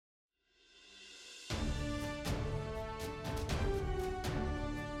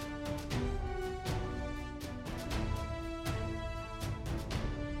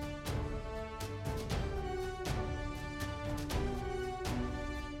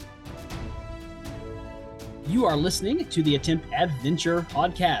You are listening to the Attempt Adventure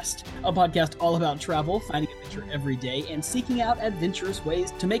Podcast, a podcast all about travel, finding adventure every day, and seeking out adventurous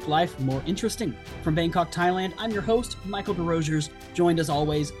ways to make life more interesting. From Bangkok, Thailand, I'm your host, Michael DeRosiers, joined as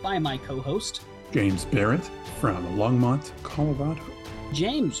always by my co-host, James Barrett from Longmont, Colorado.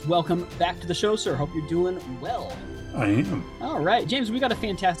 James. Welcome back to the show, sir. Hope you're doing well. I am. All right, James, we got a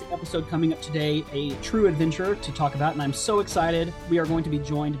fantastic episode coming up today, a true adventure to talk about, and I'm so excited. We are going to be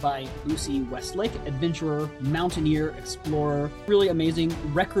joined by Lucy Westlake, adventurer, mountaineer, explorer, really amazing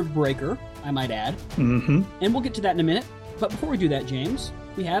record breaker, I might add. Mm-hmm. And we'll get to that in a minute. But before we do that, James,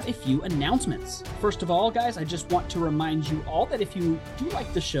 we have a few announcements. First of all, guys, I just want to remind you all that if you do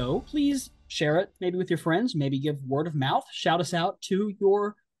like the show, please share it, maybe with your friends, maybe give word of mouth, shout us out to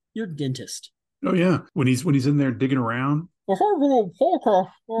your dentist. Oh yeah, when he's in there digging around. Yeah.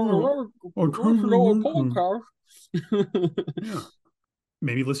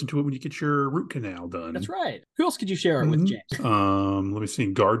 Maybe listen to it when you get your root canal done. That's right. Who else could you share it with, James? Let me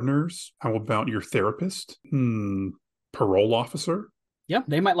see. Gardeners. How about your therapist? Parole officer. Yep,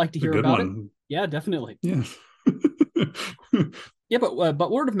 they might like to hear about it. Yeah, definitely. Yeah. Yeah,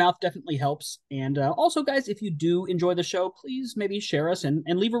 but word of mouth definitely helps. And also, guys, if you do enjoy the show, please maybe share us and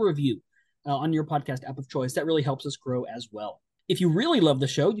leave a review on your podcast app of choice. That really helps us grow as well. If you really love the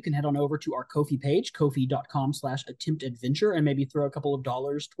show, you can head on over to our Ko-fi page, kofi.com/attemptadventure, and maybe throw a couple of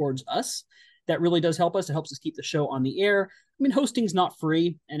dollars towards us. That really does help us. It helps us keep the show on the air. I mean, hosting's not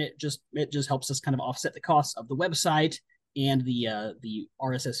free, and it just helps us kind of offset the costs of the website and the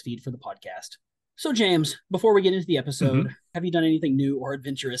RSS feed for the podcast. So, James, before we get into the episode, have you done anything new or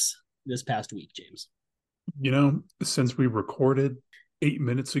adventurous this past week, James? Since we recorded 8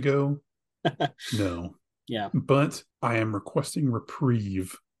 minutes ago, no. Yeah. But I am requesting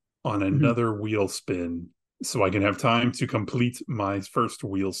reprieve on another wheel spin so I can have time to complete my first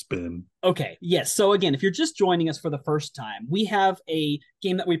wheel spin. Okay, yes. So again, if you're just joining us for the first time, we have a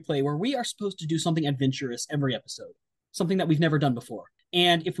game that we play where we are supposed to do something adventurous every episode, something that we've never done before.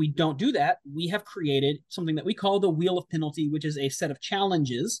 And if we don't do that, we have created something that we call the Wheel of Penalty, which is a set of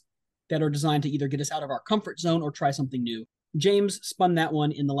challenges that are designed to either get us out of our comfort zone or try something new. James spun that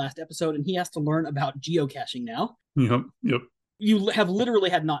one in the last episode, and he has to learn about geocaching now. Yep. You have literally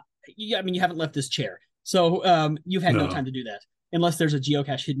you haven't left this chair. So you've had no time to do that, unless there's a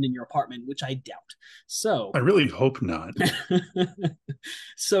geocache hidden in your apartment, which I doubt. So I really hope not.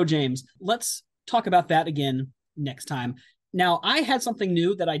 So, James, let's talk about that again next time. Now, I had something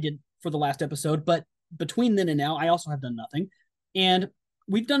new that I did for the last episode, but between then and now, I also have done nothing. And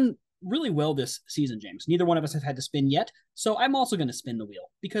we've done really well this season, James. Neither one of us have had to spin yet, so I'm also going to spin the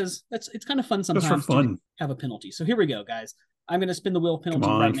wheel because it's kind of fun sometimes to have a penalty. So here we go, guys. I'm going to spin the wheel penalty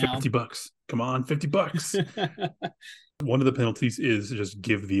right now. $50. Come on, $50. One of the penalties is just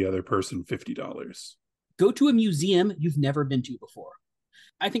give the other person $50. Go to a museum you've never been to before.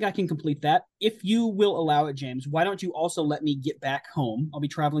 I think I can complete that. If you will allow it, James, why don't you also let me get back home? I'll be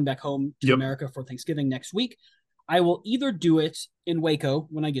traveling back home to America for Thanksgiving next week. I will either do it in Waco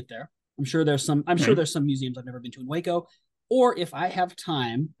when I get there. I'm sure there's some museums I've never been to in Waco. Or if I have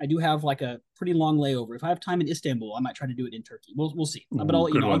time, I do have like a pretty long layover. If I have time in Istanbul, I might try to do it in Turkey. We'll see. But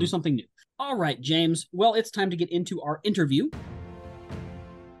I'll do something new. All right, James. Well, it's time to get into our interview.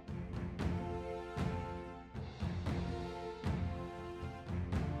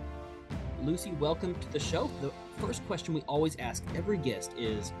 Lucy, welcome to the show. The first question we always ask every guest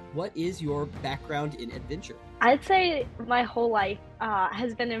is, what is your background in adventure? I'd say my whole life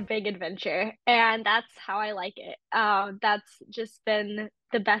has been a big adventure, and that's how I like it. That's just been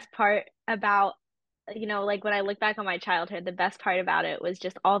the best part about, like when I look back on my childhood, the best part about it was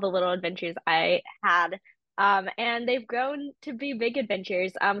just all the little adventures I had. And they've grown to be big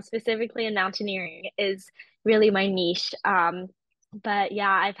adventures, specifically in mountaineering is really my niche. But yeah,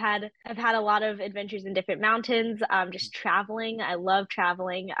 I've had a lot of adventures in different mountains, just traveling. I love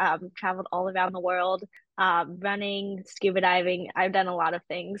traveling, traveled all around the world, running, scuba diving. I've done a lot of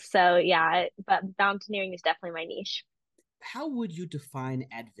things. So yeah, but mountaineering is definitely my niche. How would you define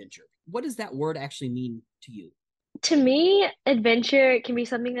adventure? What does that word actually mean to you? To me, adventure can be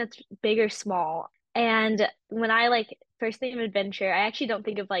something that's big or small. And when I first think of adventure, I actually don't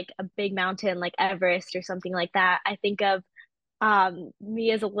think of like a big mountain like Everest or something like that. I think of me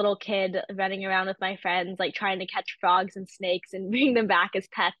as a little kid running around with my friends, like trying to catch frogs and snakes and bring them back as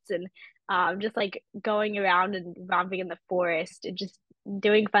pets, and just like going around and romping in the forest and just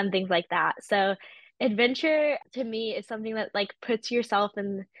doing fun things like that. So adventure to me is something that like puts yourself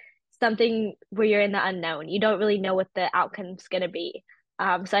in something where you're in the unknown. You don't really know what the outcome's going to be.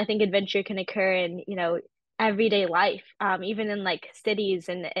 So I think adventure can occur in, everyday life, even in like cities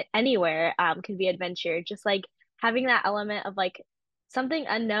and anywhere, can be adventure. Just like having that element of like something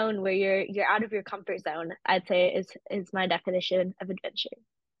unknown where you're out of your comfort zone, I'd say is my definition of adventure.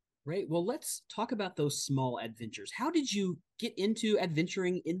 Great. Well, let's talk about those small adventures. How did you get into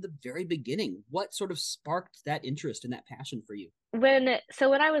adventuring in the very beginning? What sort of sparked that interest and that passion for you? When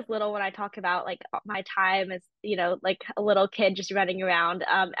I was little, when I talk about like my time as, like a little kid just running around,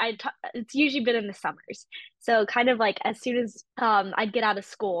 it's usually been in the summers. So kind of like as soon as I'd get out of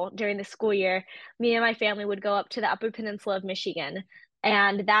school during the school year, me and my family would go up to the Upper Peninsula of Michigan.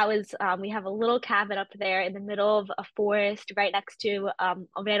 And that was, we have a little cabin up there in the middle of a forest right next to,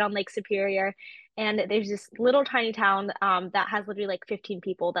 right on Lake Superior. And there's this little tiny town that has literally like 15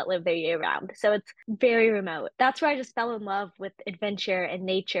 people that live there year round. So it's very remote. That's where I just fell in love with adventure and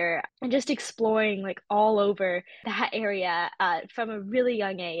nature and just exploring like all over that area from a really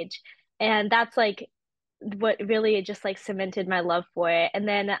young age. And that's like what really just like cemented my love for it. And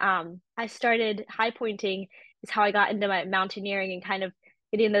then I started high pointing is how I got into my mountaineering and kind of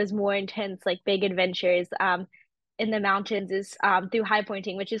getting those more intense like big adventures in the mountains is through high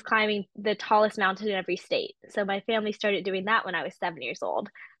pointing, which is climbing the tallest mountain in every state. So my family started doing that when I was 7 years old.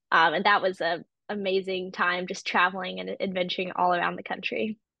 And that was a amazing time just traveling and adventuring all around the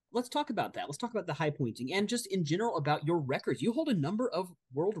country. Let's talk about that. Let's talk about the high pointing and just in general about your records. You hold a number of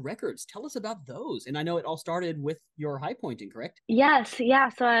world records. Tell us about those. And I know it all started with your high pointing, correct? Yes, yeah.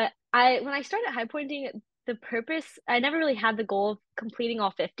 So I when I started high pointing, the purpose, I never really had the goal of completing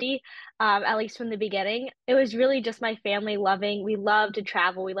all 50, at least from the beginning. It was really just my family loving. We love to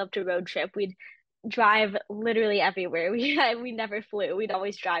travel. We love to road trip. We'd drive literally everywhere. We never flew. We'd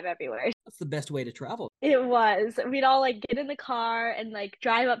always drive everywhere. That's the best way to travel. It was. We'd all like get in the car and like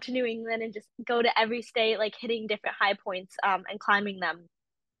drive up to New England and just go to every state, like hitting different high points, and climbing them.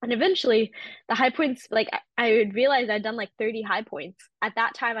 And eventually, the high points, like I would realize I'd done like 30 high points. At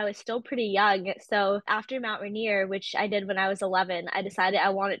that time, I was still pretty young. So after Mount Rainier, which I did when I was 11, I decided I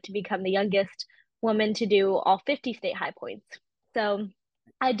wanted to become the youngest woman to do all 50 state high points. So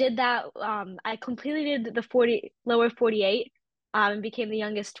I did that. I completed the 40 lower 48, and became the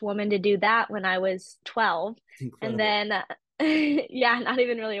youngest woman to do that when I was 12. It's And incredible. then, yeah, not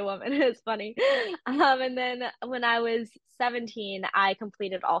even really a woman. It's funny. And then when I was 17, I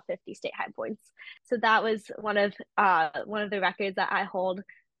completed all 50 state high points. So that was one of the records that I hold.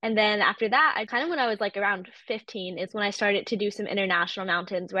 And then after that, I kind of when I was like around 15 is when I started to do some international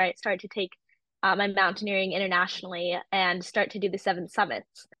mountains where I started to take my mountaineering internationally and start to do the seven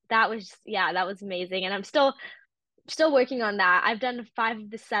summits. That was yeah, that was amazing. And I'm still working on that. I've done 5 of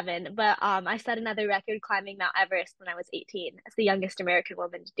the 7, but I set another record climbing Mount Everest when I was 18 as the youngest American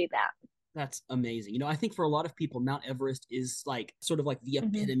woman to do that. That's amazing. I think for a lot of people, Mount Everest is like sort of like the Mhm.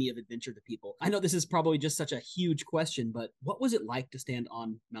 epitome of adventure to people. I know this is probably just such a huge question, but what was it like to stand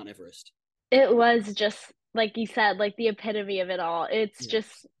on Mount Everest? It was just like you said, like the epitome of it all. It's Yeah.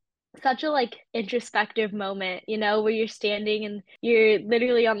 just such a like introspective moment, where you're standing and you're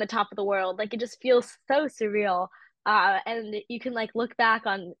literally on the top of the world. Like it just feels so surreal. And you can like look back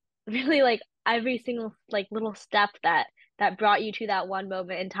on really like every single like little step that brought you to that one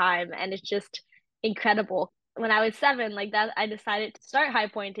moment in time, and it's just incredible. When I was 7, like that, I decided to start high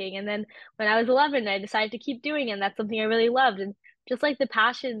pointing, and then when I was 11, I decided to keep doing it. And that's something I really loved, and just like the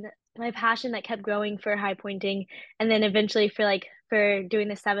passion my passion that kept growing for high pointing and then eventually for doing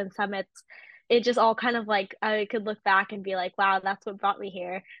the 7 summits, it just all kind of like I could look back and be like, wow, that's what brought me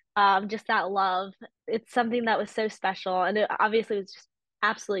here. Just that love. It's something that was so special, and it obviously was just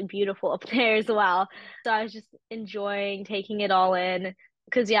absolutely beautiful up there as well. So I was just enjoying taking it all in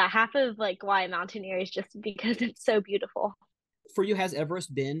because yeah, half of like why I mountaineer is just because it's so beautiful. For you, has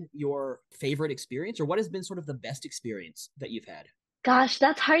Everest been your favorite experience, or what has been sort of the best experience that you've had? Gosh,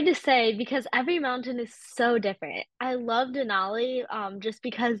 that's hard to say because every mountain is so different. I love Denali, just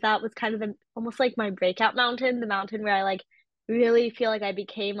because that was kind of almost like my breakout mountain, the mountain where I like really feel like I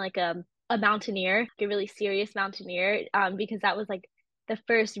became like a mountaineer, like a really serious mountaineer, because that was like the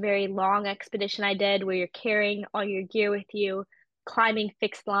first very long expedition I did where you're carrying all your gear with you, climbing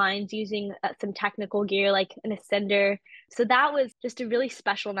fixed lines, using some technical gear like an ascender. So that was just a really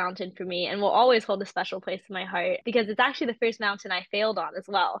special mountain for me and will always hold a special place in my heart because it's actually the first mountain I failed on as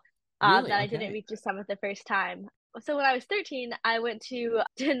well, Really? that I didn't Okay. reach the summit the first time. So when I was 13, I went to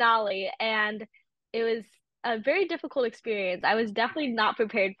Denali and it was a very difficult experience. I was definitely not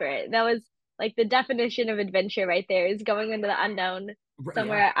prepared for it. That was like the definition of adventure right there is going into the unknown Yeah.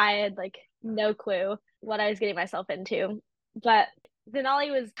 somewhere I had like no clue what I was getting myself into. But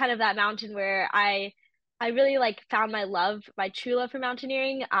Denali was kind of that mountain where I really like found my true love for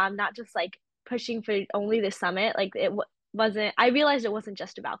mountaineering, not just like pushing for only the summit, like wasn't, I realized it wasn't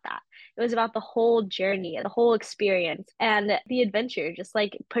just about that. It was about the whole journey, the whole experience, and the adventure, just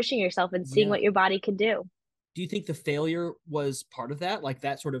like pushing yourself and seeing Yeah. what your body could do. Do you think the failure was part of that? Like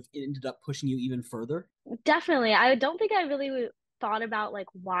that sort of ended up pushing you even further? Definitely. I don't think I really thought about like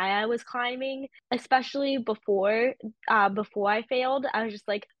why I was climbing, especially before I failed. I was just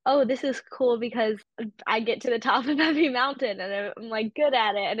like, "Oh, this is cool because I get to the top of every mountain and I'm like good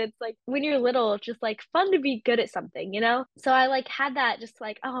at it." And it's like when you're little, it's just like fun to be good at something, you know? So I like had that just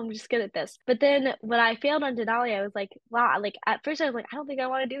like, "Oh, I'm just good at this." But then when I failed on Denali, I was like, "Wow." Like at first I was like, "I don't think I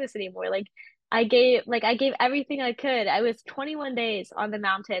want to do this anymore." I gave everything I could. I was 21 days on the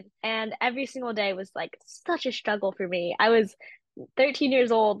mountain and every single day was like such a struggle for me. I was 13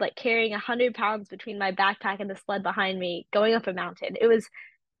 years old, like carrying 100 pounds between my backpack and the sled behind me, going up a mountain. It was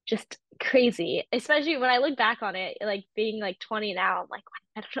just crazy, especially when I look back on it, like being like 20 now. I'm like,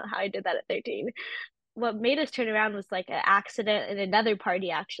 I don't know how I did that at 13. What made us turn around was like an accident in another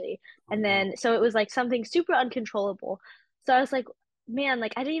party, actually. Oh, And wow. then, so it was like something super uncontrollable. So I was like, man,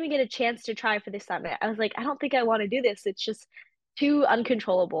 like I didn't even get a chance to try for this summit. I was like, I don't think I want to do this. It's just too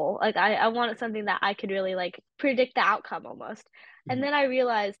uncontrollable. Like I wanted something that I could really like predict the outcome almost. And Mhm. then I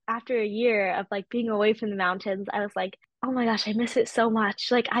realized after a year of like being away from the mountains, I was like, oh my gosh, I miss it so much.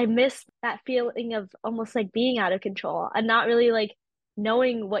 Like I miss that feeling of almost like being out of control and not really like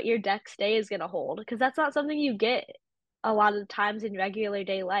knowing what your next day is going to hold because that's not something you get a lot of times in regular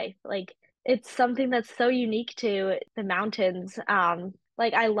day life. Like it's something that's so unique to the mountains.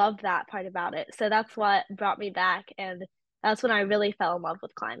 Like I love that part about it. So that's what brought me back, and that's when I really fell in love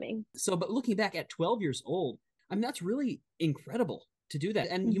with climbing. So, but looking back at 12 years old, I mean, that's really incredible to do that.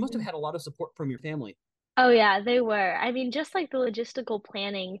 And you must have Mhm. had a lot of support from your family. Oh yeah, they were. I mean, just like the logistical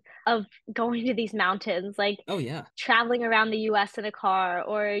planning of going to these mountains, like Oh, yeah. traveling around the US in a car,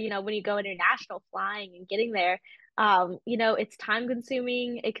 or when you go international flying and getting there, it's time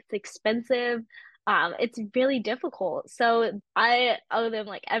consuming, it's expensive, it's really difficult. So I owe them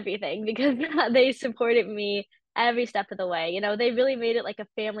like everything because they supported me every step of the way. They really made it like a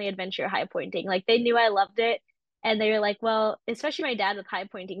family adventure high pointing. Like they knew I loved it and they were like, well, especially my dad with high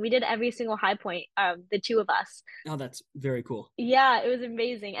pointing. We did every single high point, the two of us. Oh, that's very cool. Yeah, it was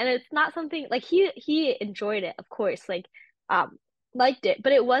amazing. And it's not something like he enjoyed it, of course, um liked it,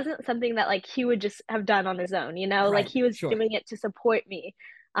 but it wasn't something that like he would just have done on his own, you know? Like Right. he was Sure. doing it to support me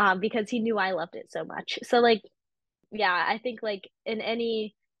because he knew I loved it so much. So like yeah, I think like in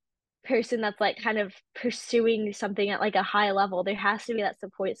any person that's like kind of pursuing something at like a high level, there has to be that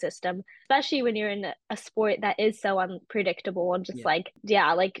support system, especially when you're in a sport that is so unpredictable and just Yeah. like,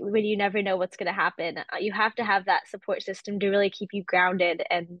 yeah, like when you never know what's going to happen. You have to have that support system to really keep you grounded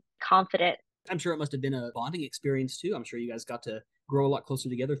and confident. I'm sure it must have been a bonding experience too. I'm sure you guys got to grow a lot closer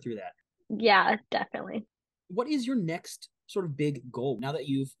together through that. Yeah, definitely. What is your next sort of big goal now that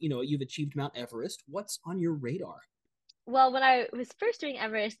you've achieved Mount Everest? What's on your radar? Well, when I was first doing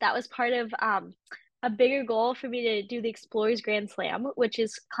Everest, that was part of a bigger goal for me to do the Explorers Grand Slam, which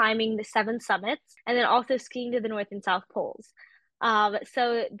is climbing the seven summits and then also skiing to the North and South Poles.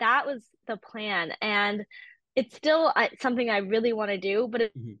 So that was the plan, and it's still something I really want to do, but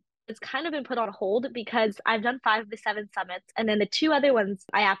Mhm. it's kind of been put on hold because I've done five of the seven summits, and then the two other ones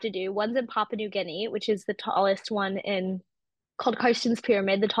I have to do. One's in Papua New Guinea, which is the tallest one in called Karsten's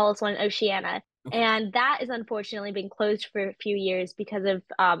Pyramid, the tallest one in Oceania. Okay. And that is unfortunately been closed for a few years because of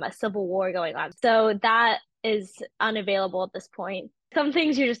a civil war going on. So that is unavailable at this point. Some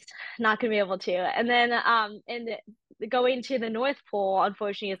things you're just not going to be able to. And then going to the North Pole,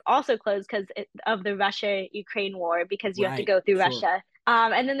 unfortunately, is also closed because of the Russia-Ukraine war because you have to Right. go through Sure. Russia.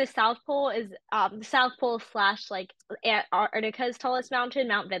 And then the South Pole is the South Pole slash like Antarctica's tallest mountain,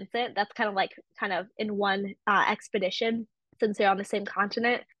 Mount Vincent. That's kind of in one expedition since they're on the same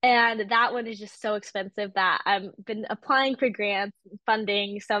continent. And that one is just so expensive that I've been applying for grants and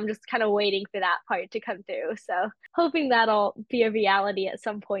funding. So I'm just kind of waiting for that part to come through. So hoping that'll be a reality at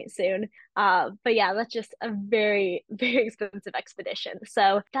some point soon. But yeah, that's just a very, very expensive expedition.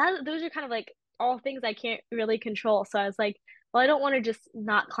 So those are kind of like all things I can't really control. So I was like, well, I don't want to just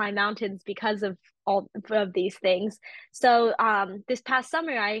not climb mountains because of all of these things. So this past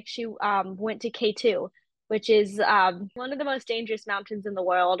summer, I actually went to K2, which is one of the most dangerous mountains in the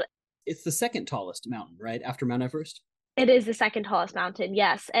world. It's the second tallest mountain, right? After Mount Everest? It is the second tallest mountain,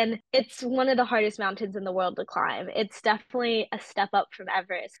 yes. And it's one of the hardest mountains in the world to climb. It's definitely a step up from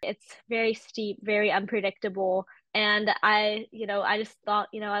Everest. It's very steep, very unpredictable. And I just thought,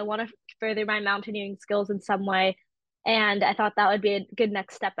 I want to further my mountaineering skills in some way. And I thought that would be a good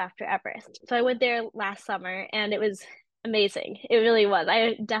next step after Everest. So I went there last summer and it was amazing. It really was.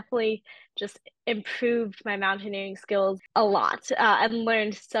 I definitely just improved my mountaineering skills a lot, and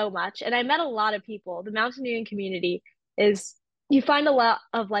learned so much. And I met a lot of people. The mountaineering community is, you find a lot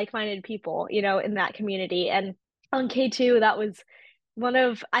of like-minded people, in that community. And on K2, that was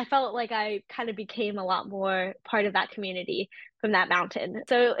I felt like I kind of became a lot more part of that community from that mountain.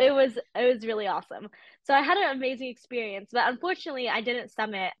 So it was really awesome. So I had an amazing experience, but unfortunately I didn't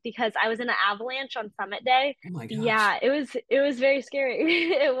summit because I was in an avalanche on summit day. Oh my gosh. Yeah, it was very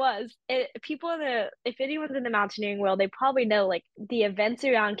scary. It was. People if anyone's in the mountaineering world, they probably know like the events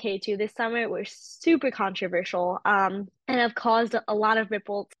around K2 this summer were super controversial. And have caused a lot of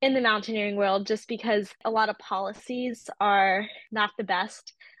ripples in the mountaineering world just because a lot of policies are not the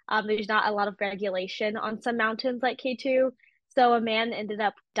best. There's not a lot of regulation on some mountains like K2. So a man ended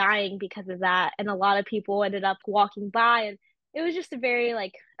up dying because of that, and a lot of people ended up walking by, and it was just a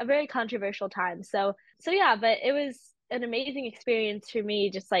very controversial time. So yeah, but it was an amazing experience for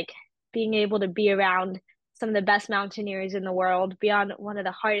me, just like being able to be around some of the best mountaineers in the world, beyond one of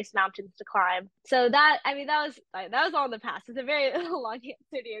the hardest mountains to climb. So that was all in the past. It's a very long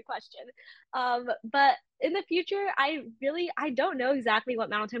answer to your question. But in the future, I don't know exactly what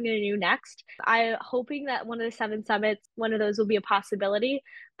mountain I'm going to do next. I'm hoping that one of the seven summits, one of those will be a possibility.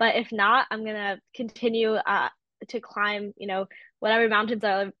 But if not, I'm going to continue to climb, whatever mountains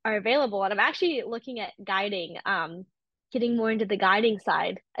are available. And I'm actually looking at guiding, getting more into the guiding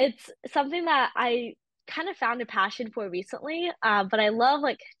side. It's something that I kind of found a passion for recently. But I love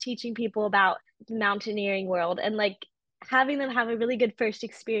like teaching people about the mountaineering world, and like having them have a really good first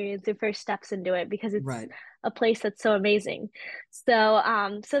experience and first steps into it, because it's Right. a place that's so amazing. So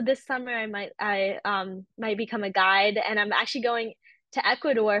this summer I might become a guide, and I'm actually going to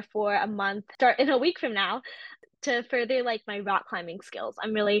Ecuador for a month, start in a week from now, to further like my rock climbing skills.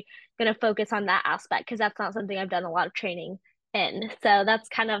 I'm really going to focus on that aspect because that's not something I've done a lot of training in. So that's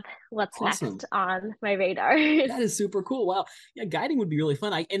kind of what's Awesome. next on my radar. That is super cool. Wow. Yeah, guiding would be really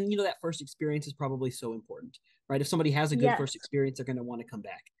fun. And that first experience is probably so important, right? If somebody has a good Yes. first experience, they're going to want to come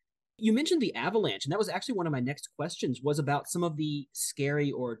back. You mentioned the avalanche, and that was actually one of my next questions was about some of the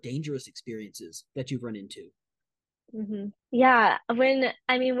scary or dangerous experiences that you've run into. Yeah,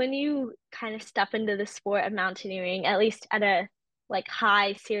 when you kind of step into the sport of mountaineering, at least at a like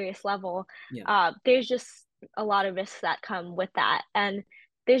high serious level, Yeah. there's just a lot of risks that come with that. And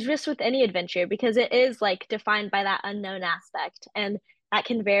there's risks with any adventure because it is like defined by that unknown aspect. And that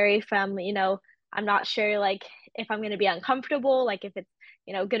can vary from, I'm not sure like if I'm going to be uncomfortable, like if it's,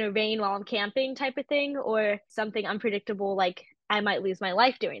 going to rain while I'm camping type of thing, or something unpredictable like I might lose my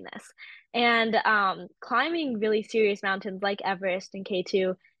life doing this. And climbing really serious mountains like Everest and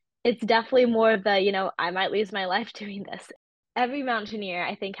K2, it's definitely more of the, I might lose my life doing this. Every mountaineer,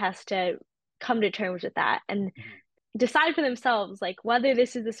 I think, has to come to terms with that and Mhm. decide for themselves, like whether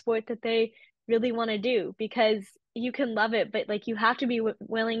this is a sport that they really want to do, because you can love it, but like you have to be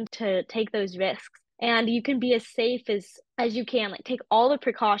willing to take those risks. And you can be as safe as you can, like take all the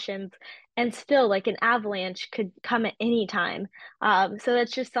precautions, and still like an avalanche could come at any time. So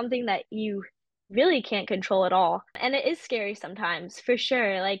that's just something that you really can't control at all. And it is scary sometimes, for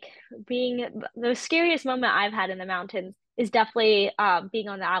sure. Like being the scariest moment I've had in the mountains is definitely being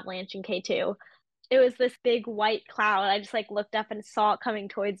on the avalanche in K2. It was this big white cloud. I just like looked up and saw it coming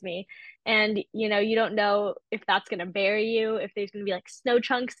towards me. And you don't know if that's gonna bury you, if there's gonna be like snow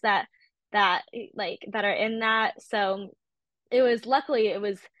chunks that are in that. So luckily it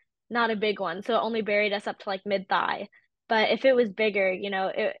was not a big one, so it only buried us up to like mid thigh. But if it was bigger,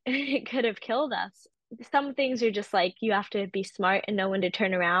 it it could have killed us. Some things are just like you have to be smart and know when to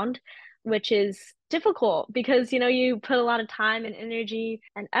turn around, which is difficult because you put a lot of time and energy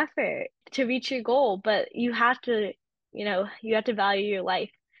and effort to reach your goal, but you have to value your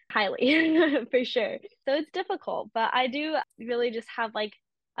life highly for sure. So it's difficult, but I do really just have like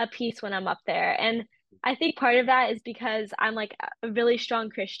a peace when I'm up there. And I think part of that is because I'm like a really strong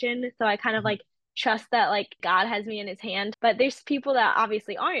Christian, so I kind of Mhm. like trust that like God has me in his hand. But there's people that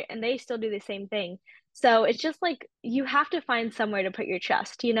obviously aren't, and they still do the same thing. So it's just like you have to find somewhere to put your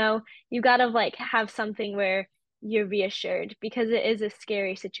trust, you know? You gotta like have something where you're reassured, because it is a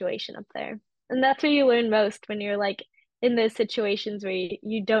scary situation up there. And that's where you learn most, when you're like in those situations where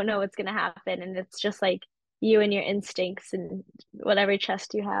you don't know what's gonna happen, and it's just like you and your instincts and whatever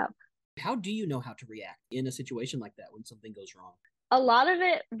trust you have. How do you know how to react in a situation like that when something goes wrong? a lot of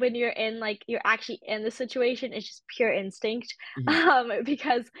it when you're in like you're actually in the situation is just pure instinct. Mhm.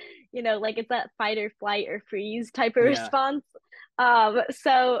 Because like it's that fight or flight or freeze type of Yeah. response.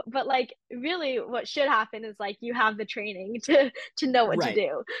 So but like really what should happen is like you have the training to know what to Right.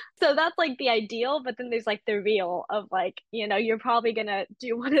 do. So that's like the ideal, but then there's like the real of like, you're probably gonna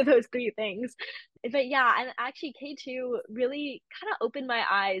do one of those three things. But yeah, and actually K2 really kind of opened my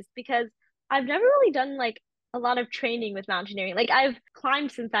eyes because I've never really done like a lot of training with mountaineering. Like I've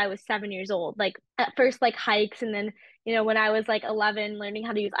climbed since I was 7 years old. Like at first like hikes, and then when I was like 11 learning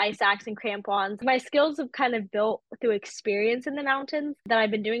how to use ice axe and crampons. My skills have kind of built through experience in the mountains that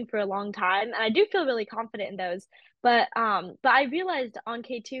I've been doing for a long time, and I do feel really confident in those. But I realized on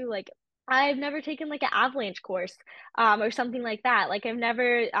K2 like I've never taken like an avalanche course or something like that. Like I've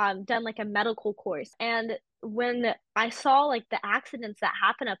never done like a medical course. And when I saw like the accidents that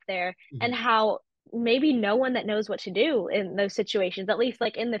happen up there Mhm. and how maybe no one that knows what to do in those situations, at least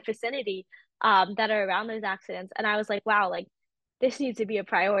like in the vicinity that are around those accidents. And I was like, wow, like this needs to be a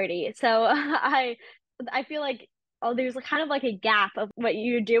priority. So I feel like there's kind of like a gap of what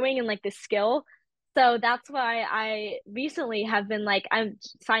you're doing and like the skill. So that's why I recently have been like I'm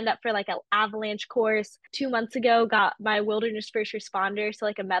signed up for like an avalanche course 2 months ago, got my wilderness first responder, so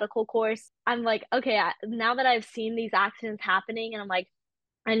like a medical course. I'm like, okay, now that I've seen these accidents happening, and I'm like,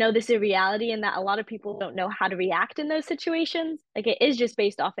 I know this is a reality and that a lot of people don't know how to react in those situations. Like it is just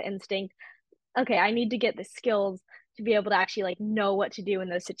based off of instinct. Okay, I need to get the skills to be able to actually like know what to do in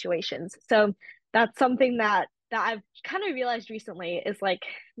those situations. So that's something that I've kind of realized recently is like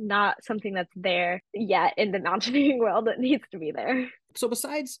not something that's there yet in the mountaineering world that needs to be there. So,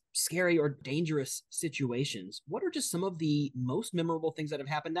 besides scary or dangerous situations, what are just some of the most memorable things that have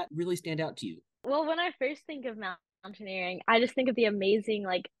happened that really stand out to you? Well, when I first think of mountaineering, I just think of the amazing,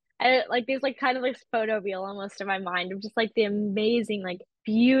 like, I like there's like kind of like photo reel almost in my mind of just like the amazing, like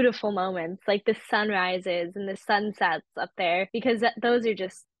beautiful moments, like the sunrises and the sunsets up there, because those are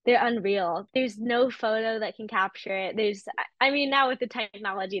just they're unreal. There's no photo that can capture it. I mean, now with the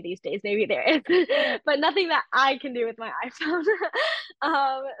technology these days, maybe there is, but nothing that I can do with my iPhone.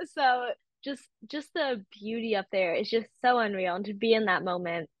 So just the beauty up there is just so unreal, and to be in that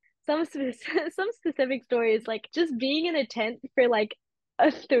moment some specific stories like just being in a tent for like a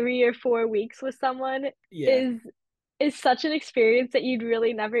 3 or 4 weeks with someone Yeah. is is such an experience that you'd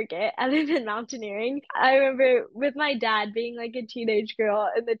really never get other than mountaineering. I remember with my dad being like a teenage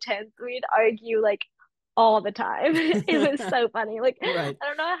girl in the tent, we'd argue like all the time. It was so funny. Like I Right.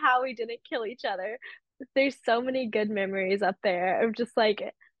 don't know how we didn't kill each other. There's so many good memories up there of just like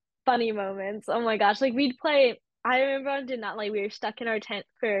funny moments. Oh my gosh. Like we'd play I remember on Denali we were stuck in our tent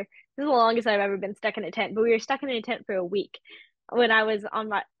for this is the longest I've ever been stuck in a tent, but we were stuck in a tent for a week when I was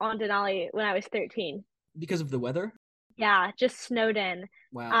on Denali when I was 13. Because of the weather? Yeah, just snowed in.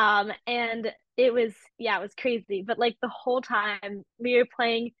 Wow. And it was crazy. But like the whole time we were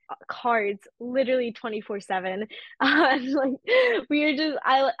playing cards literally 24/7. And like we were just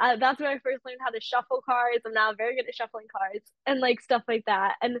I that's where I first learned how to shuffle cards. I'm now very good at shuffling cards and like stuff like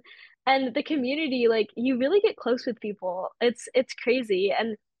that. And the community, like you really get close with people. It's crazy.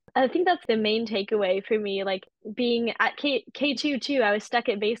 And I think that's the main takeaway for me. Like being at K2 too, I was stuck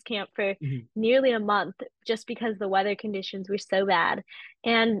at base camp for Mhm. nearly a month just because the weather conditions were so bad.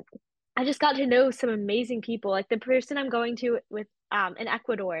 And I just got to know some amazing people. Like the person I'm going to with in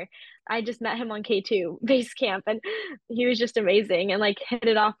Ecuador, I just met him on K2 base camp, and he was just amazing and like hit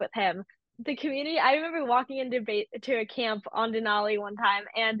it off with him. The community, I remember walking into to a camp on Denali one time,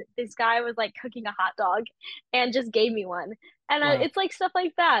 and this guy was like cooking a hot dog and just gave me one. And Wow. it's like stuff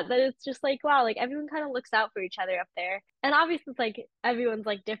like that, that it's just like, wow, like everyone kind of looks out for each other up there. And obviously, it's like everyone's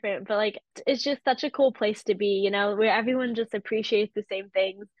like different, but like it's just such a cool place to be, where everyone just appreciates the same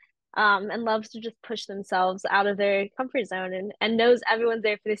things and loves to just push themselves out of their comfort zone and knows everyone's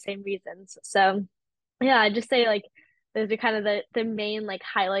there for the same reasons. So yeah, I just say like those are kind of the main like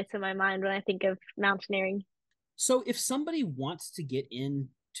highlights in my mind when I think of mountaineering. So, if somebody wants to get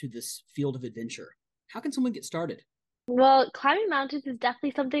into this field of adventure, how can someone get started? Well, climbing mountains is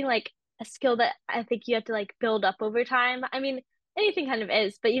definitely something like a skill that I think you have to like build up over time. I mean, anything kind of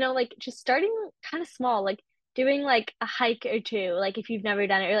is, but like just starting kind of small, like doing like a hike or two, like if you've never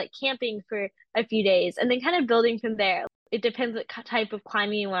done it, or like camping for a few days, and then kind of building from there. It depends what type of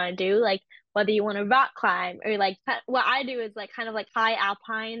climbing you want to do, like whether you want to rock climb or like what I do is like kind of like high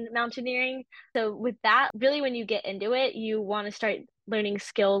alpine mountaineering. So with that, really when you get into it, you want to start learning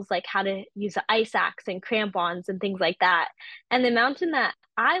skills like how to use the ice axe and crampons and things like that. And the mountain that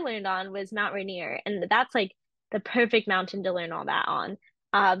I learned on was Mount Rainier, and that's like the perfect mountain to learn all that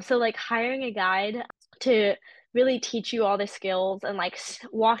on. So like hiring a guide to really teach you all the skills and like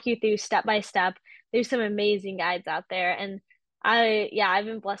walk you through step by step. There's some amazing guides out there, and I've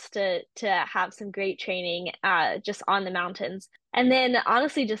been blessed to have some great training just on the mountains. And then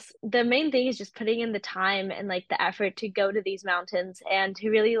honestly, just the main thing is just putting in the time and like the effort to go to these mountains and to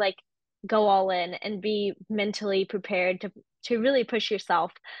really like go all in and be mentally prepared to really push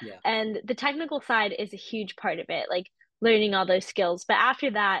yourself. Yeah. And the technical side is a huge part of it, like learning all those skills. But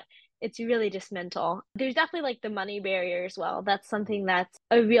after that, it's really just mental. There's definitely like the money barrier as well. That's something that's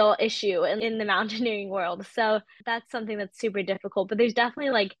a real issue in the mountaineering world. So that's something that's super difficult. But there's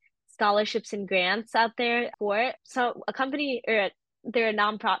definitely like scholarships and grants out there for it. So a company or they're a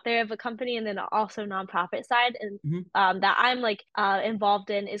nonprofit, they have a company and then also nonprofit side. And that I'm like involved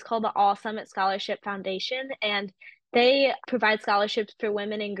in is called the All Summit Scholarship Foundation. And they provide scholarships for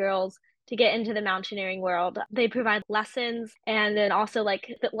women and girls to get into the mountaineering world. They provide lessons and then also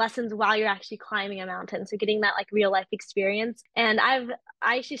like the lessons while you're actually climbing a mountain. So getting that like real life experience. And I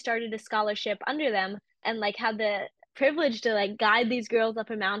actually started a scholarship under them and like had the privilege to like guide these girls up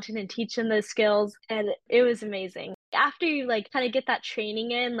a mountain and teach them those skills. And it was amazing. After you like kind of get that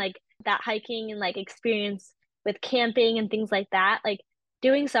training in, like that hiking and like experience with camping and things like that, like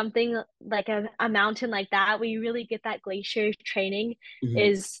doing something like a mountain like that where you really get that glacier training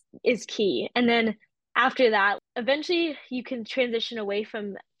is key. And then after that, eventually you can transition away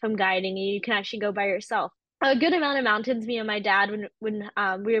from guiding and you can actually go by yourself. A good amount of mountains, me and my dad, when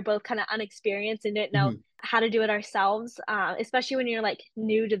we were both kind of unexperienced and didn't know how to do it ourselves, especially when you're like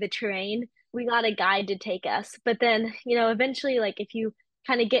new to the terrain, we got a guide to take us. But then, you know, eventually, like if you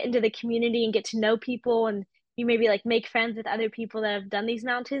kind of get into the community and get to know people and you maybe like make friends with other people that have done these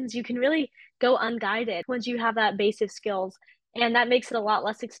mountains, you can really go unguided once you have that base of skills. And that makes it a lot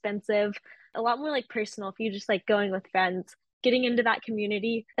less expensive, a lot more like personal if you just like going with friends. Getting into that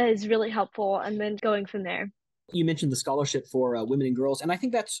community is really helpful and then going from there. You mentioned the scholarship for women and girls, and I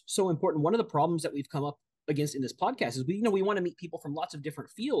think that's so important. One of the problems that we've come up against in this podcast is we want to meet people from lots of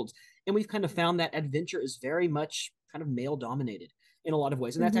different fields, and we've kind of found that adventure is very much kind of male dominated in a lot of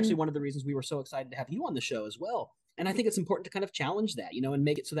ways. And that's actually one of the reasons we were so excited to have you on the show as well. And I think it's important to kind of challenge that, and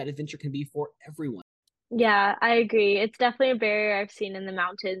make it so that adventure can be for everyone. Yeah, I agree. It's definitely a barrier I've seen in the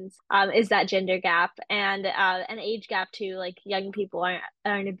mountains, is that gender gap and an age gap too. Like young people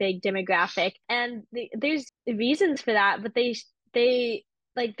aren't a big demographic, and there's reasons for that, but they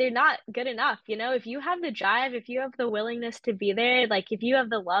like they're not good enough. If you have the drive, if you have the willingness to be there, like if you have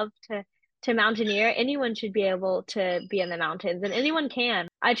the love to mountaineer, anyone should be able to be in the mountains, and anyone can.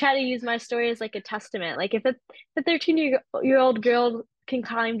 I try to use my story as like a testament. Like if a 13-year-old girl can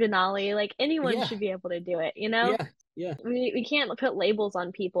climb Denali, like anyone should be able to do it. Yeah. We can't put labels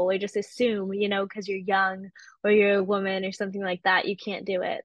on people or just assume, because you're young or you're a woman or something like that, you can't do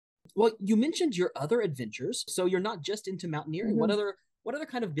it. Well, you mentioned your other adventures, so you're not just into mountaineering. What other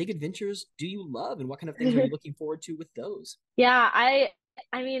kind of big adventures do you love, and what kind of things are you looking forward to with those? Yeah,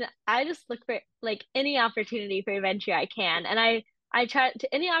 I mean, I just look for like any opportunity for adventure I can, and I try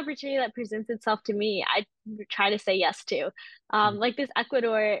to any opportunity that presents itself to me, I try to say yes to. Like this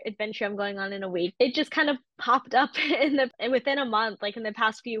Ecuador adventure I'm going on in a week, it just kind of popped up within a month, like in the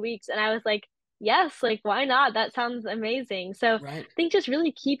past few weeks, and I was like, yes, like why not? That sounds amazing. So Right. I think just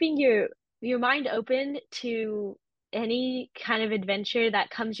really keeping your mind open to any kind of adventure that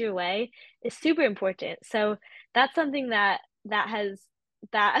comes your way is super important. So that's something that has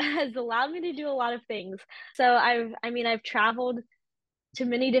allowed me to do a lot of things. So I've traveled to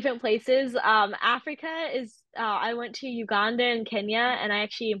many different places. Africa is I went to Uganda and Kenya, and I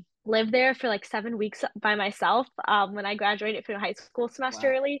actually lived there for like 7 weeks by myself when I graduated from high school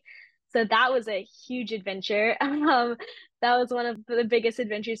semester Wow. early. So that was a huge adventure. That was one of the biggest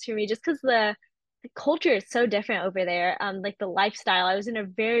adventures for me, just because the culture is so different over there. Like the lifestyle. I was in a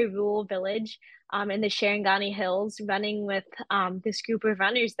very rural village in the Sharangani Hills, running with this group of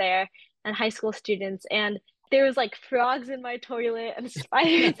runners there and high school students, and there was like frogs in my toilet and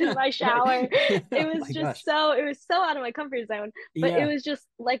spiders in my shower. Oh It was my gosh. it was so out of my comfort zone. But it Yeah. was just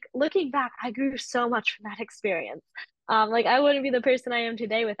like looking back, I grew so much from that experience. Like I wouldn't be the person I am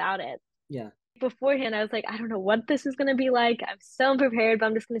today without it. Yeah. Beforehand, I was like, I don't know what this is gonna be like. I'm so unprepared, but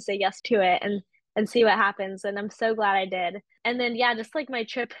I'm just gonna say yes to it and see what happens. And I'm so glad I did. And then yeah, just like my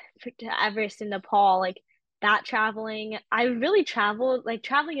trip to Everest in Nepal, like that traveling, I really traveled, like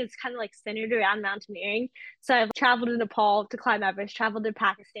traveling is kind of like centered around mountaineering. So I've traveled to Nepal to climb Everest, traveled to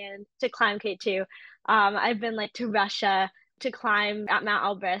Pakistan to climb K2. I've been like to Russia to climb at Mount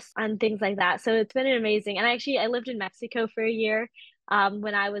Elbrus and things like that. So it's been amazing. And I lived in Mexico for a year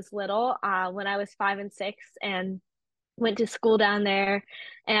when I was little, when I was 5 and 6, and went to school down there.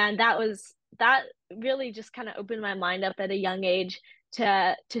 And that really just kind of opened my mind up at a young age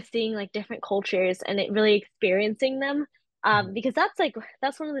to seeing like different cultures and it really experiencing them. Because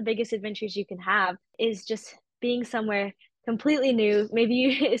that's one of the biggest adventures you can have is just being somewhere completely new, maybe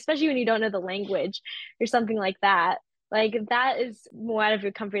you, especially when you don't know the language or something like that. Like that is more out of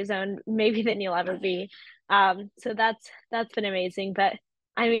your comfort zone maybe than you'll ever be. So that's been amazing. But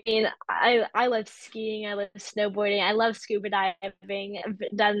I mean, I love skiing, I love snowboarding, I love scuba diving. I've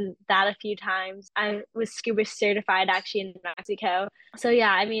done that a few times. I was scuba certified actually in Mexico. So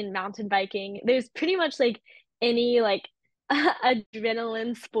yeah, I mean, mountain biking. There's pretty much like any like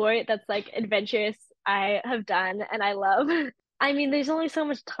adrenaline sport that's like adventurous I have done and I love. I mean, there's only so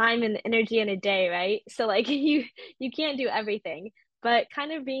much time and energy in a day, right? So like you can't do everything, but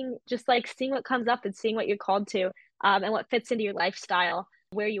kind of being just like seeing what comes up and seeing what you're called to, and what fits into your lifestyle,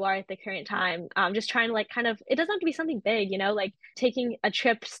 where you are at the current time. Just trying to like kind of it doesn't have to be something big, like taking a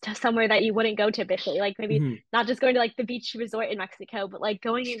trip to somewhere that you wouldn't go typically, like maybe Mm-hmm. not just going to like the beach resort in Mexico, but like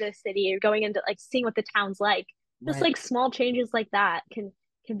going into the city or going into like seeing what the town's like. Just Right. like small changes like that can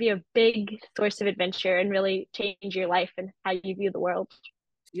be a big source of adventure and really change your life and how you view the world.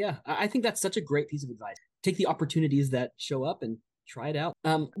 Yeah, I think that's such a great piece of advice. Take the opportunities that show up and try it out.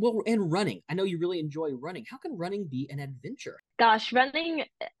 Well, and running. I know you really enjoy running. How can running be an adventure? Gosh, running,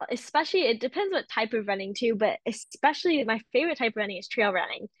 especially, it depends what type of running too, but especially my favorite type of running is trail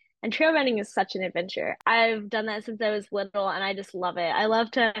running. And trail running is such an adventure. I've done that since I was little and I just love it. I love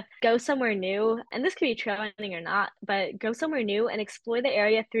to go somewhere new, and this could be trail running or not, but go somewhere new and explore the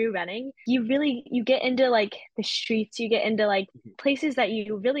area through running. You get into like the streets, you get into like Mhm. places that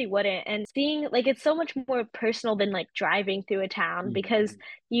you really wouldn't, and seeing like it's so much more personal than like driving through a town because Mhm.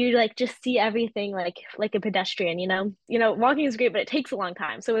 you like just see everything like a pedestrian, walking is great but it takes a long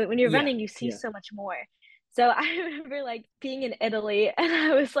time, so when you're Yeah, running you see yeah. so much more. So I remember like being in Italy and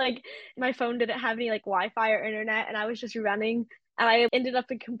I was like my phone didn't have any like Wi-Fi or internet and I was just running and I ended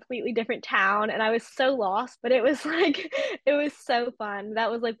up in a completely different town and I was so lost, but it was like it was so fun. That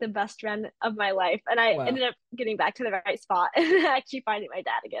was like the best run of my life and I Wow. ended up getting back to the right spot and actually finding my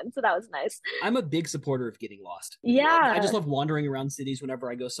dad again, so that was nice. I'm a big supporter of getting lost. I just Yeah. love wandering around cities whenever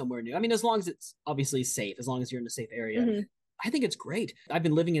I go somewhere new. I mean, as long as it's obviously safe, as long as you're in a safe area, Hmm. I think it's great. I've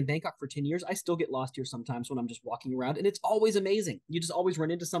been living in Bangkok for 10 years. I still get lost here sometimes when I'm just walking around, and it's always amazing. You just always run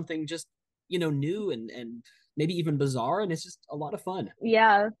into something just, new and maybe even bizarre, and it's just a lot of fun.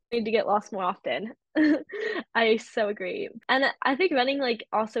 Yeah, need to get lost more often. I so agree. And I think running like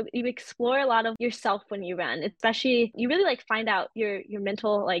also you explore a lot of yourself when you run, especially you really like find out your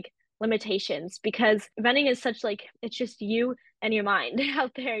mental like limitations because running is such like it's just you and your mind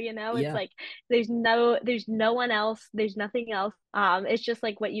out there, It's Yeah. like there's no one else, there's nothing else. It's just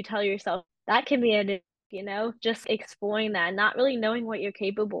like what you tell yourself. That can be just exploring that, not really knowing what you're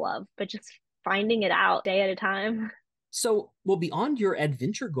capable of, but just finding it out day at a time. So, well, beyond your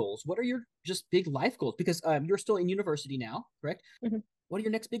adventure goals, what are your just big life goals? Because you're still in university now, correct? What are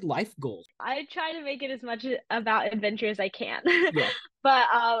your next big life goals? I try to make it as much about adventure as I can. Yeah. But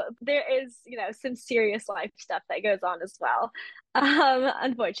there is, some serious life stuff that goes on as well,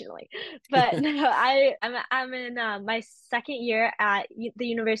 unfortunately. But no, I'm in my second year at the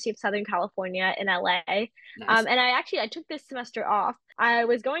University of Southern California in LA. Nice. And I took this semester off. I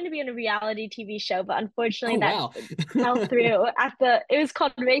was going to be in a reality TV show, but unfortunately Oh, that wow. fell through it was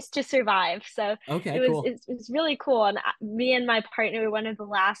called Race to Survive. So Okay, it was cool. it was really cool, and me and my partner were one of the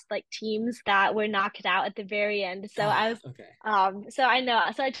last like teams that were knocked out at the very end. So I Ah, was okay. so I know,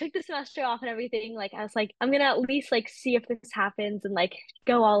 so I took the semester off and everything. Like I was like, I'm gonna at least like see if this happens and like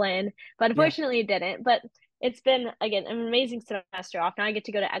go all in, but Yeah, unfortunately it didn't. But it's been again an amazing semester off. Now I get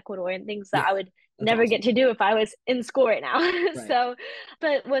to go to Ecuador and things that yeah. I would That's never get awesome. to do if I was in school right now. Right. So,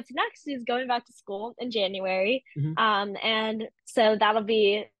 but what's next is going back to school in January. Hmm. And so that'll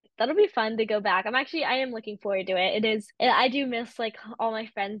be fun to go back. I am looking forward to it. I do miss like all my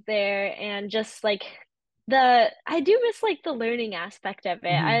friends there and just like I do miss like the learning aspect of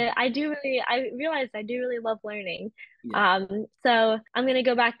it. Hmm. I realized I do really love learning. Yeah, So I'm gonna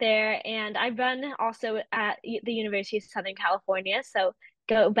go back there and I run also at the University of Southern California. So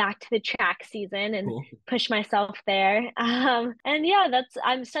go back to the track season and cool. push myself there. And yeah,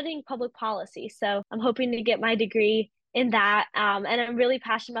 I'm studying public policy. So I'm hoping to get my degree in that. And I'm really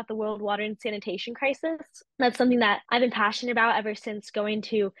passionate about the world water and sanitation crisis. That's something that I've been passionate about ever since going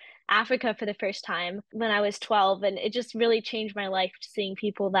to Africa for the first time when I was 12. And it just really changed my life seeing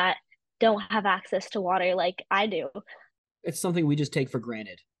people that don't have access to water like I do. It's something we just take for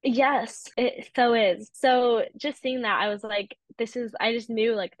granted. Yes, it so is. So just seeing that, I was like, I just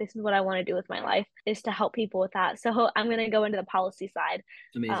knew like this is what I want to do with my life, is to help people with that. So I'm going to go into the policy side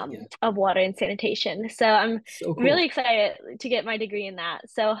Amazing. Yeah. of water and sanitation. So I'm So really cool. excited to get my degree in that.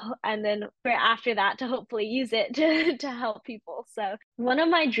 So, and then for after that to hopefully use it to help people. So one of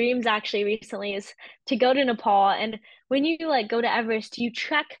my dreams actually recently is to go to Nepal. And when you like go to Everest, you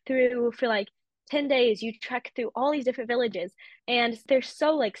trek through for like 10 days, you trek through all these different villages, and they're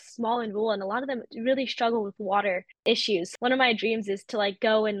so like small and rural, and a lot of them really struggle with water issues. One of my dreams is to like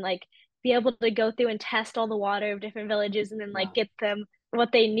go and like be able to go through and test all the water of different villages and then like Wow. get them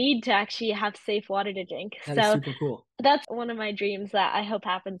what they need to actually have safe water to drink. That is So super cool. that's one of my dreams that I hope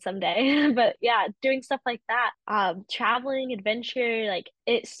happens someday. But yeah, doing stuff like that, traveling, adventure, like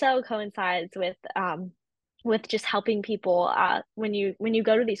it so coincides with just helping people when you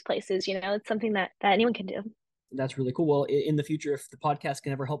go to these places, it's something that anyone can do. That's really cool. Well, in the future, if the podcast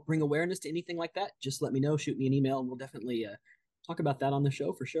can ever help bring awareness to anything like that, just let me know. Shoot me an email, and we'll definitely talk about that on the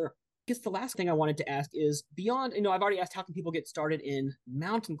show for sure. I guess the last thing I wanted to ask is beyond, I've already asked how can people get started in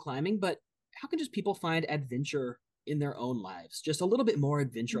mountain climbing, but how can just people find adventure in their own lives? Just a little bit more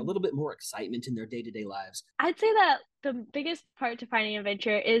adventure, a little bit more excitement in their day-to-day lives. I'd say that the biggest part to finding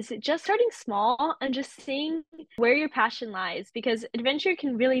adventure is just starting small and just seeing where your passion lies, because adventure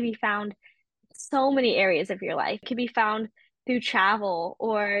can really be found so many areas of your life. It can be found through travel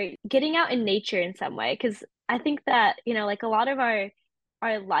or getting out in nature in some way. Because I think that, like a lot of our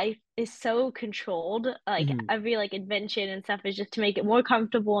life is so controlled. Like Mm-hmm. every like invention and stuff is just to make it more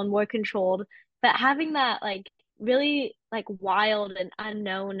comfortable and more controlled. But having that like really like wild and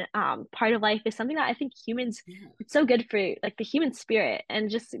unknown part of life is something that I think humans, Yeah. it's so good for like the human spirit and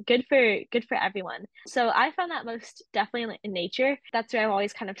just good for everyone. So I found that most definitely in nature. That's where I've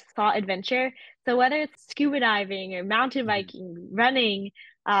always kind of sought adventure. So whether it's scuba diving or mountain Mm-hmm. biking, running,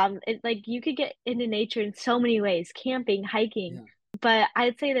 it like you could get into nature in so many ways, camping, hiking. Yeah. But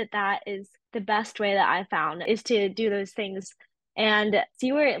I'd say that that is the best way that I found is to do those things and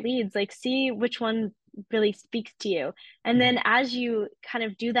see where it leads, like see which one really speaks to you. And Mm-hmm. then as you kind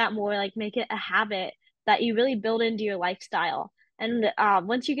of do that more, like make it a habit that you really build into your lifestyle. And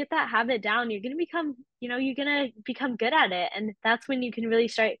once you get that habit down, you're gonna become good at it. And that's when you can really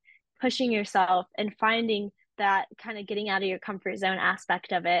start pushing yourself and finding that kind of getting out of your comfort zone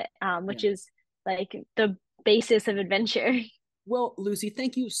aspect of it, which Yeah. is like the basis of adventure. Well, Lucy,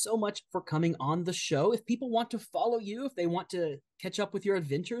 thank you so much for coming on the show. If people want to follow you, if they want to catch up with your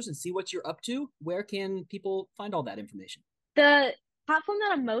adventures and see what you're up to, where can people find all that information? The platform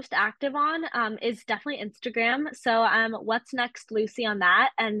that I'm most active on is definitely Instagram. So what's next Lucy on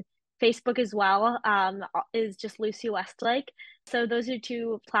that, and Facebook as well is just Lucy Westlake. So those are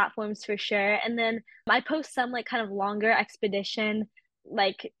two platforms for sure. And then I post some like kind of longer expedition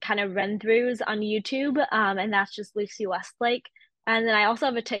like kind of run throughs on YouTube, and that's just Lucy Westlake. And then I also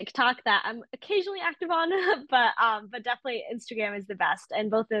have a TikTok that I'm occasionally active on, but definitely Instagram is the best.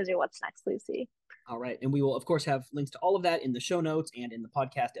 And both those are what's next Lucy. All right. And we will, of course, have links to all of that in the show notes and in the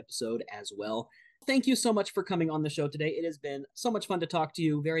podcast episode as well. Thank you so much for coming on the show today. It has been so much fun to talk to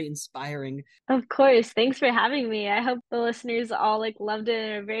you. Very inspiring. Of course. Thanks for having me. I hope the listeners all like loved it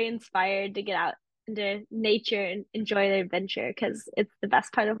and are very inspired to get out into nature and enjoy their adventure because it's the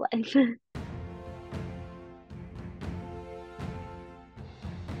best part of life.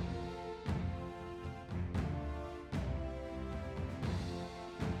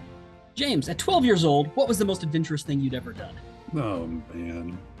 James, at 12 years old, what was the most adventurous thing you'd ever done? Oh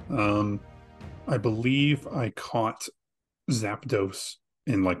man. I believe I caught Zapdos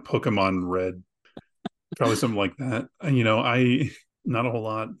in like Pokemon Red. Probably something like that. I not a whole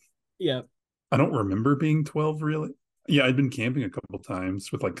lot. Yeah. I don't remember being 12 really. Yeah, I'd been camping a couple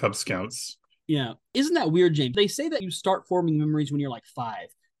times with like Cub Scouts. Yeah. Isn't that weird, James? They say that you start forming memories when you're like 5,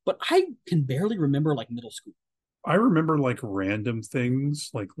 but I can barely remember like middle school. I remember like random things,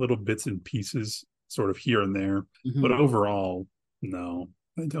 like little bits and pieces, sort of here and there. But Mm-hmm. overall, no,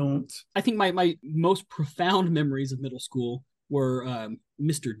 I don't. I think my most profound memories of middle school were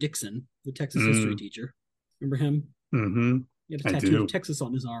Mr. Dixon, the Texas history Mm, teacher. Remember him? mm-hmm. He had a I tattoo do. of Of Texas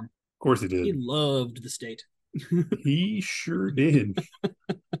on his arm. course he He did. loved the state. He sure did.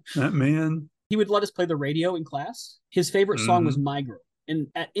 That man. He would let us play the radio in class. His favorite song was Mm-hmm. My Girl. And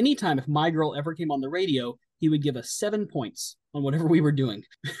at any time, if My Girl ever came on the radio, he would give us 7 points on whatever we were doing.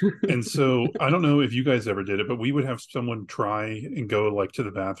 And so I don't know if you guys ever did it, but we would have someone try and go like to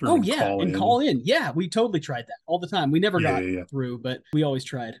the bathroom Oh, and yeah. call And in. call in. Yeah, we totally tried that all the time. We never Yeah, got yeah, yeah. through, but we always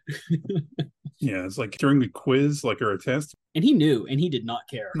tried. Yeah, it's like during the quiz, like or a test. And he knew, and he did not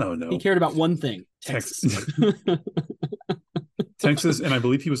care. No, He no. cared about one thing: Text Texas. Texas, and I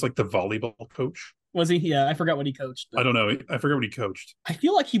believe he was like the volleyball coach. Was he? Yeah, I forgot what he coached. I But don't know. I forget what he coached. I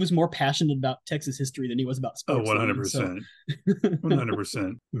feel like he was more passionate about Texas history than he was about Oh, sports leading. So, 100%.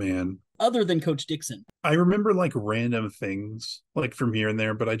 100%. Man. other than Coach Dixon. I remember like random things like from here and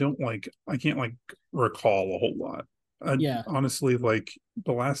there, but I can't like recall a whole lot. Yeah. Honestly, like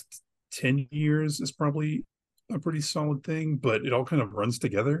the last 10 years is probably a pretty solid thing, but it all kind of runs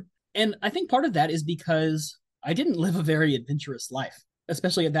together. And I think part of that is because I didn't live a very adventurous life,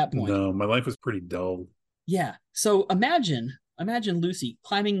 especially at that point. No, my life was pretty dull. Yeah. So imagine Lucy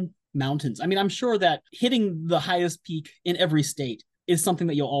climbing mountains. I mean, I'm sure that hitting the highest peak in every state is something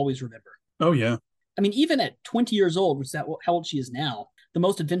that you'll always remember. Oh, yeah. I mean, even at 20 years old, which is that how old she is now, the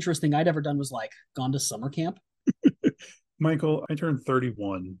most adventurous thing I'd ever done was like gone to summer camp. Michael, I turned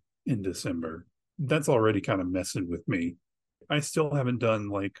 31 in December. That's already kind of messing with me. I still haven't done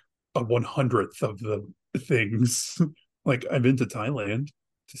like a 100th of the things. Like I've been to Thailand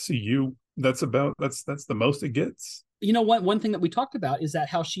to see you. That's the most it gets. You know what? One thing that we talked about is that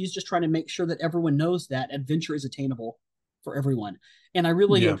how she's just trying to make sure that everyone knows that adventure is attainable for everyone. And I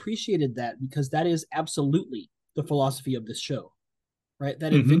really Yeah. appreciated that because that is absolutely the philosophy of this show, right?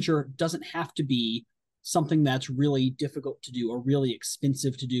 That Mhm. adventure doesn't have to be something that's really difficult to do or really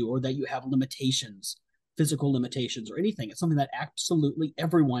expensive to do or that you have limitations, physical limitations or anything. It's something that absolutely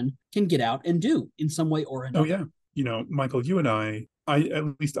everyone can get out and do in some way or Oh another. yeah. You know, Michael, you and I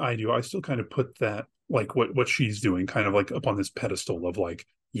at least I do. I still kind of put that like what she's doing kind of like up on this pedestal of like, Oh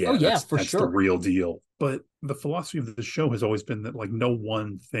yeah, yeah, that's for the sure. real deal. But the philosophy of the show has always been that like no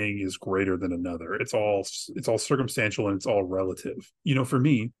one thing is greater than another. It's all circumstantial and it's all relative. You know, for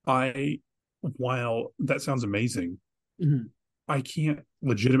me, while that sounds amazing, Mhm. I can't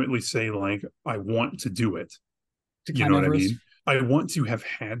legitimately say like I want to do it. To You climb know what I Everest. mean? I want to have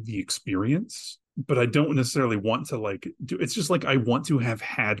had the experience, but I don't necessarily want to like do it's just like I want to have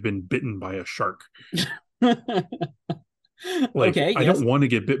had been bitten by a shark. Like Okay, I yes. don't want to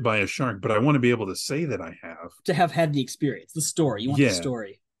get bit by a shark, but I want to be able to say that I have. To have had the experience, the story. You want the Yeah,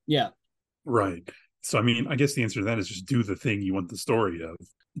 story. Yeah. right. So I mean, I guess the answer to that is just do the thing you want the story of.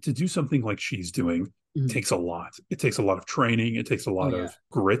 To do something like she's doing Mhm. takes a lot. It takes a lot of training, it takes a Oh lot yeah. of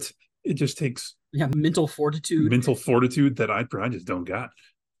grit. It just takes Yeah, mental fortitude. mental fortitude that I just don't got.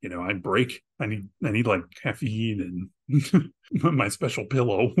 You know, I break. I need like caffeine and my special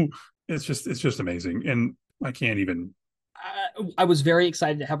pillow. It's just amazing, and I can't even. I was very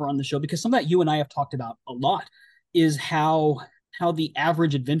excited to have her on the show because some of that you and I have talked about a lot is how the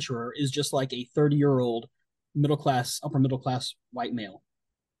average adventurer is just like a 30-year-old middle class, upper middle class white male,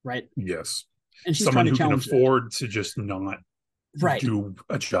 right? Yes, And she's trying someone to who can challenge that. afford to just not Right. do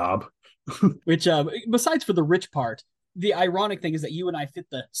a job. Which besides for the rich part, the ironic thing is that you and I fit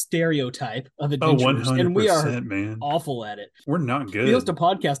the stereotype of Oh, adventurers and we are 100%, man. awful at it. We're not We host a good.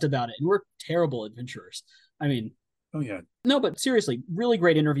 podcast about it and we're terrible adventurers. I mean, Oh yeah. no, but seriously, really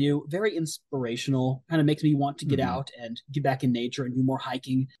great interview, very inspirational. Kind of makes me want to get Mm-hmm. out and get back in nature and do more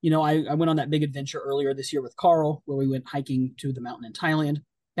hiking. You know, I went on that big adventure earlier this year with Carl, where we went hiking to the mountain in Thailand.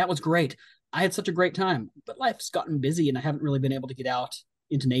 That was great. I had such a great time, but life's gotten busy and I haven't really been able to get out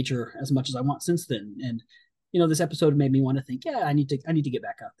into nature as much as I want since then. And this episode made me want to think, yeah, I need to get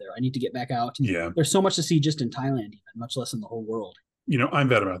back out there. I need to get back out. Yeah. There's so much to see just in Thailand, even much less in the whole world. You know, I'm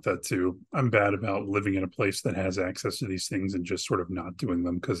bad about that too. I'm bad about living in a place that has access to these things and just sort of not doing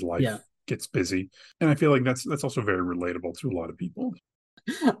them because Yeah. life gets busy. And I feel like that's also very relatable to a lot of people.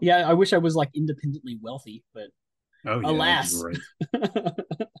 Yeah, I wish I was like independently wealthy, but Oh yeah, that'd be alas. great.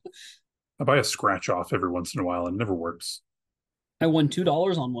 I buy a scratch off every once in a while and it never works. I won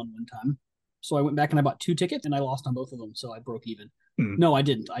 $2 on one time. So I went back and I bought 2 tickets and I lost on both of them. So I broke even. Hmm. No, I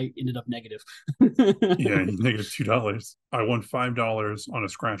didn't. I ended up negative. Yeah, -$2. I won $5 on a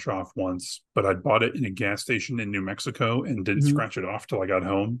scratch off once, but I bought it in a gas station in New Mexico and didn't Mhm. scratch it off till I got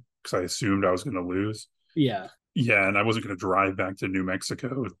home because I assumed I was going to lose. Yeah. Yeah, and I wasn't going to drive back to New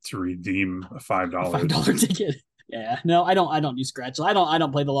Mexico to redeem a $5. $5 ticket. Yeah. No, I don't do scratch. I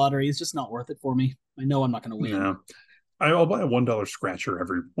don't play the lottery. It's just not worth it for me. I know I'm not gonna win. No, I'll buy a $1 scratcher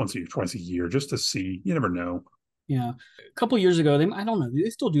every once or twice a year just to see. You never know. Yeah. A couple years ago, I don't know, they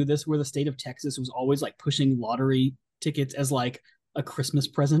still do this where the state of Texas was always like pushing lottery tickets as like a Christmas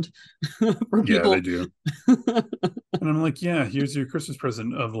present for Yeah, they people. do. And I'm like, yeah, here's your Christmas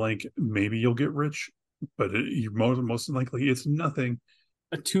present of like maybe you'll get rich, but you most likely it's nothing.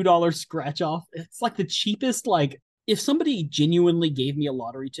 A $2 scratch off. It's like the cheapest. Like if somebody genuinely gave me a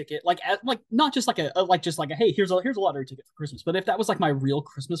lottery ticket, like not just like a hey, here's a lottery ticket for Christmas, but if that was like my real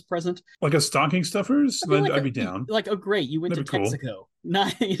Christmas present, Like a stocking stuffers, I'd be then like I'd be down. oh great, you went to That'd be cool.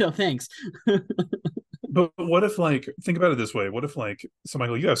 Texaco. Not thanks. But what if, like, think about it this way? What if, like, so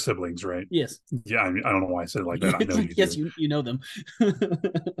Michael, you have siblings, right? Yes. Yeah, I don't know why I said it like that. I know you Yes, do. you know them.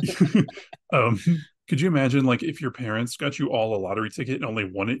 um, could you imagine, like, if your parents got you all a lottery ticket and only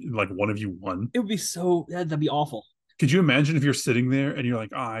one of you won? It would be that'd be awful. Could you imagine if you're sitting there and you're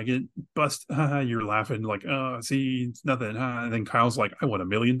like, oh, I get bust, you're laughing like, oh, see, it's nothing, and then Kyle's like, I won $1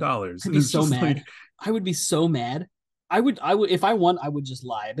 million, I'd and be it's so just mad. like, I would be so mad. I would, if I won, I would just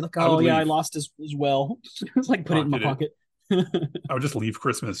lie. I'd be like, I would oh yeah, I leave, lost as well. It's like put it in my pocket it. pocket. I would just leave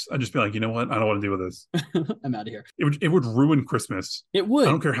Christmas. I'd just be like, you know what? I don't want to deal with this. I'm out of here. It would ruin Christmas. It I don't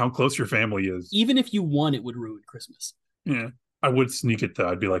would. care how close your family is. Even if you won, it would ruin Christmas. Yeah. I would sneak it though.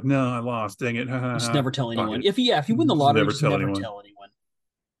 I'd be like, no, I lost. Dang it. Ha, ha, Just ha. never tell anyone. Pocket. If you win the Just lottery, never just tell never anyone. tell anyone.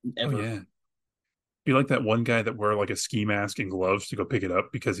 Oh Ever. yeah. Be like that one guy that wore like a ski mask and gloves to go pick it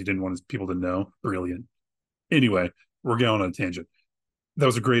up because he didn't want his people to know. Brilliant. Anyway, we're going on a tangent. That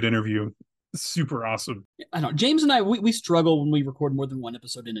was a great interview. Super awesome. I don't know. James and I, we struggle when we record more than one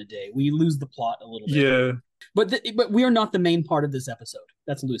episode in a day. We lose the plot a little bit. Yeah. But we are not the main part of this episode.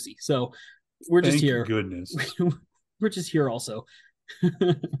 That's Lucy. So we're just here. Thank goodness. We're just here also.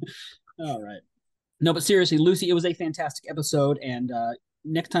 All right. No, but seriously, Lucy, it was a fantastic episode. And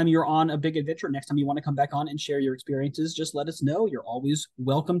next time you're on a big adventure, next time you want to come back on and share your experiences, just let us know. You're always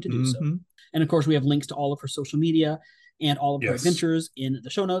welcome to do so. And of course, we have links to all of her social media and all of her adventures in the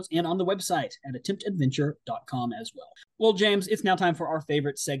show notes and on the website at attemptadventure.com as well. Well, James, it's now time for our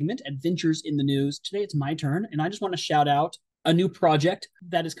favorite segment, Adventures in the News. Today it's my turn, and I just want to shout out a new project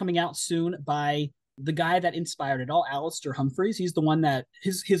that is coming out soon by the guy that inspired it all, Alistair Humphreys. He's the one that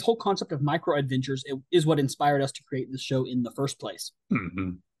his whole concept of micro adventures is what inspired us to create this show in the first place.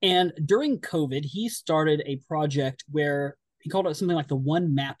 And during COVID, he started a project where he called it something like the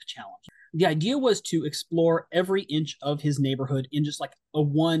One Map Challenge. The idea was to explore every inch of his neighborhood in just like a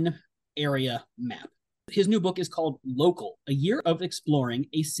one area map. His new book is called Local, A Year of Exploring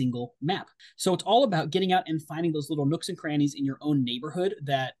a Single Map. So it's all about getting out and finding those little nooks and crannies in your own neighborhood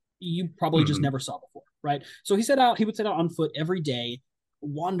that you probably just never saw before, right? So he would set out on foot every day,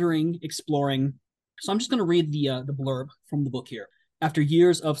 wandering, exploring. So I'm just going to read the blurb from the book here. After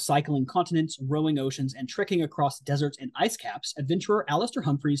years of cycling continents, rowing oceans, and trekking across deserts and ice caps, adventurer Alistair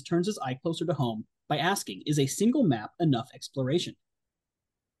Humphreys turns his eye closer to home by asking, is a single map enough exploration?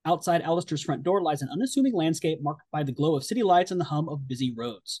 Outside Alistair's front door lies an unassuming landscape marked by the glow of city lights and the hum of busy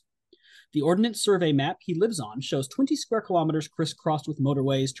roads. The Ordnance Survey map he lives on shows 20 square kilometers crisscrossed with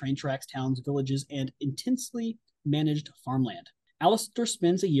motorways, train tracks, towns, villages, and intensely managed farmland. Alistair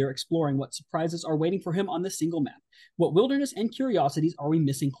spends a year exploring what surprises are waiting for him on this single map. What wilderness and curiosities are we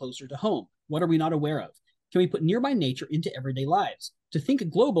missing closer to home? What are we not aware of? Can we put nearby nature into everyday lives? To think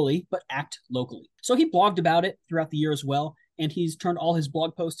globally, but act locally. So he blogged about it throughout the year as well, and he's turned all his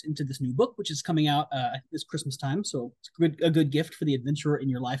blog posts into this new book, which is coming out this Christmas time. So it's a good gift for the adventurer in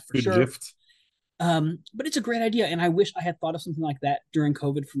your life, for sure. Good gift. But it's a great idea, and I wish I had thought of something like that during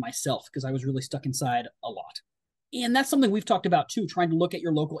COVID for myself, because I was really stuck inside a lot. And that's something we've talked about too, trying to look at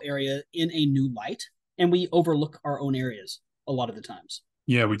your local area in a new light. And we overlook our own areas a lot of the times.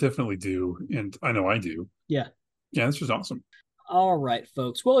 Yeah, we definitely do. And I know I do. Yeah. Yeah, this was awesome. All right,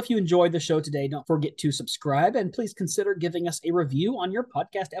 folks. Well, if you enjoyed the show today, don't forget to subscribe and please consider giving us a review on your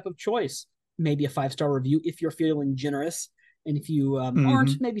podcast app of choice. Maybe a 5-star review if you're feeling generous. And if you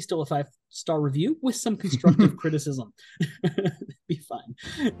aren't, maybe still a 5-star review with some constructive criticism. Be fine.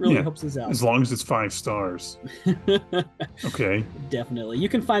 It really helps us out. As long as it's 5 stars. Okay. Definitely. You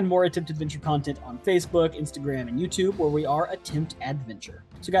can find more Attempt Adventure content on Facebook, Instagram, and YouTube, where we are Attempt Adventure.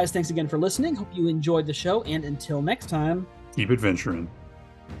 So guys, thanks again for listening. Hope you enjoyed the show. And until next time, keep adventuring.